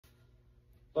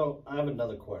So I have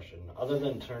another question. Other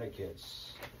than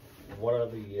tourniquets, what are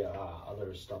the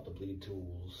other stop the bleed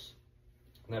tools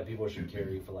that people should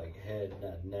carry for like head,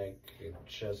 neck,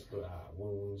 chest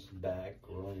wounds, back,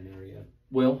 groin area?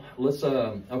 Well, let's,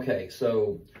 okay,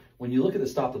 so when you look at the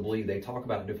stop the bleed, they talk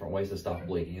about different ways to stop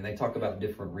bleeding, and they talk about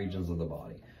different regions of the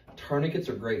body. Tourniquets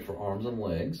are great for arms and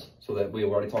legs, so that we've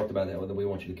already talked about that, whether we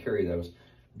want you to carry those.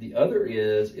 The other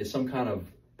is some kind of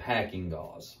packing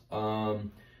gauze.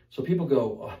 So people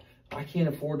go, oh, I can't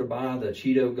afford to buy the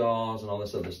Cheeto gauze and all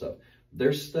this other stuff.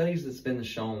 There's studies that's been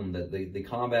shown that the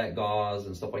combat gauze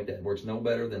and stuff like that works no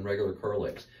better than regular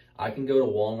Kerlix. I can go to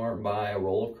Walmart and buy a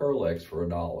roll of Kerlix for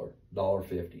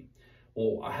 $1.50.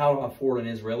 Well, how do I afford an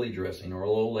Israeli dressing or a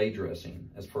Olay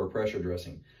dressing as for a pressure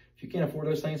dressing? If you can't afford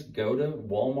those things, go to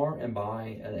Walmart and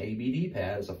buy an ABD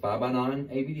pad. It's a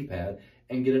 5x9 ABD pad,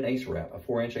 and get an ace wrap, a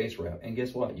 4-inch ace wrap. And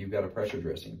guess what? You've got a pressure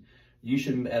dressing. You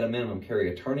should, at a minimum,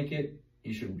 carry a tourniquet.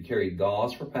 You should carry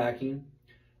gauze for packing,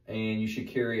 and you should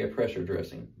carry a pressure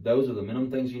dressing. Those are the minimum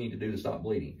things you need to do to stop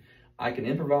bleeding. I can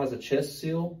improvise a chest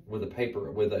seal with a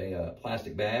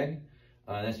plastic bag.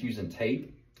 That's using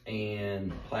tape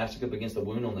and plastic up against the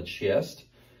wound on the chest.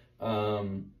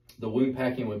 The wound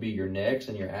packing would be your necks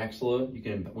and your axilla. You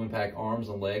can wound pack arms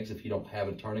and legs if you don't have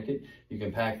a tourniquet. You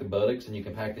can pack the buttocks, and you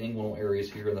can pack the inguinal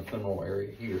areas here and the femoral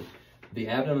area here. The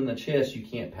abdomen and the chest, you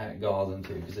can't pack gauze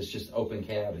into because it's just open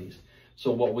cavities.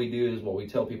 So what we do is, what we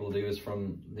tell people to do is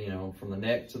from the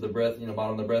neck to the breath,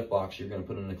 bottom of the breath box, you're going to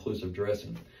put an occlusive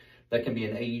dressing. That can be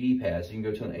an AED pad. So you can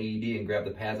go to an AED and grab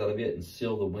the pads out of it and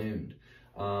seal the wound.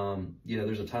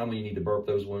 There's a time when you need to burp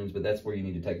those wounds, but that's where you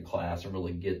need to take a class and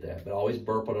really get that. But always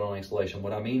burp it on exhalation.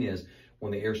 What I mean is,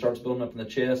 when the air starts building up in the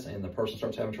chest and the person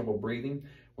starts having trouble breathing,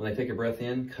 when they take a breath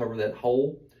in, cover that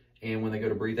hole. And when they go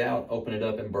to breathe out, open it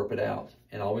up and burp it out.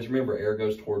 And always remember, air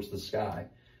goes towards the sky.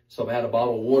 So if I had a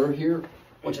bottle of water here,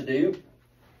 what you do,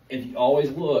 if you always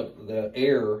look, the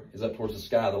air is up towards the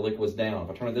sky, the liquid's down.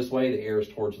 If I turn it this way, the air is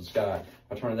towards the sky.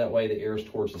 If I turn it that way, the air is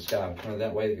towards the sky. If I turn it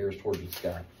that way, the air is towards the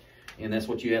sky. And that's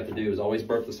what you have to do, is always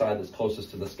burp the side that's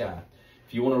closest to the sky.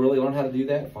 If you want to really learn how to do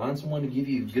that, find someone to give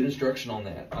you good instruction on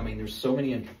that. I mean, there's so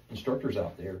many instructors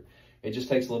out there. It just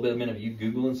takes a little bit of a minute of you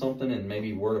Googling something and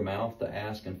maybe word of mouth to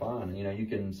ask and find. You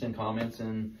can send comments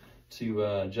in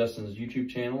to Justin's YouTube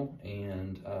channel,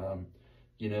 and, I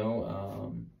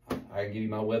can give you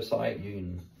my website. You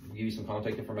can give you some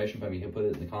contact information from me. He'll put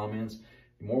it in the comments.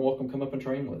 You're more welcome to come up and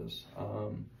train with us.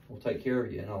 We'll take care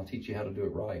of you, and I'll teach you how to do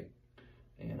it right.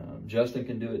 And Justin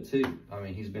can do it too. I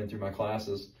mean, he's been through my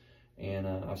classes, and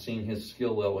I've seen his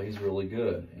skill level. He's really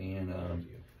good. And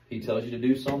he tells you to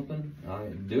do something,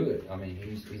 do it. I mean,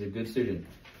 he's a good student.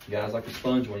 The guy's like a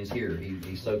sponge when he's here.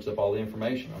 He soaks up all the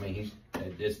information. I mean,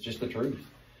 it's just the truth,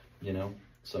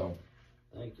 So.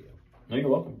 Thank you. No, you're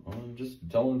welcome. I'm just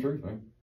telling the truth, man.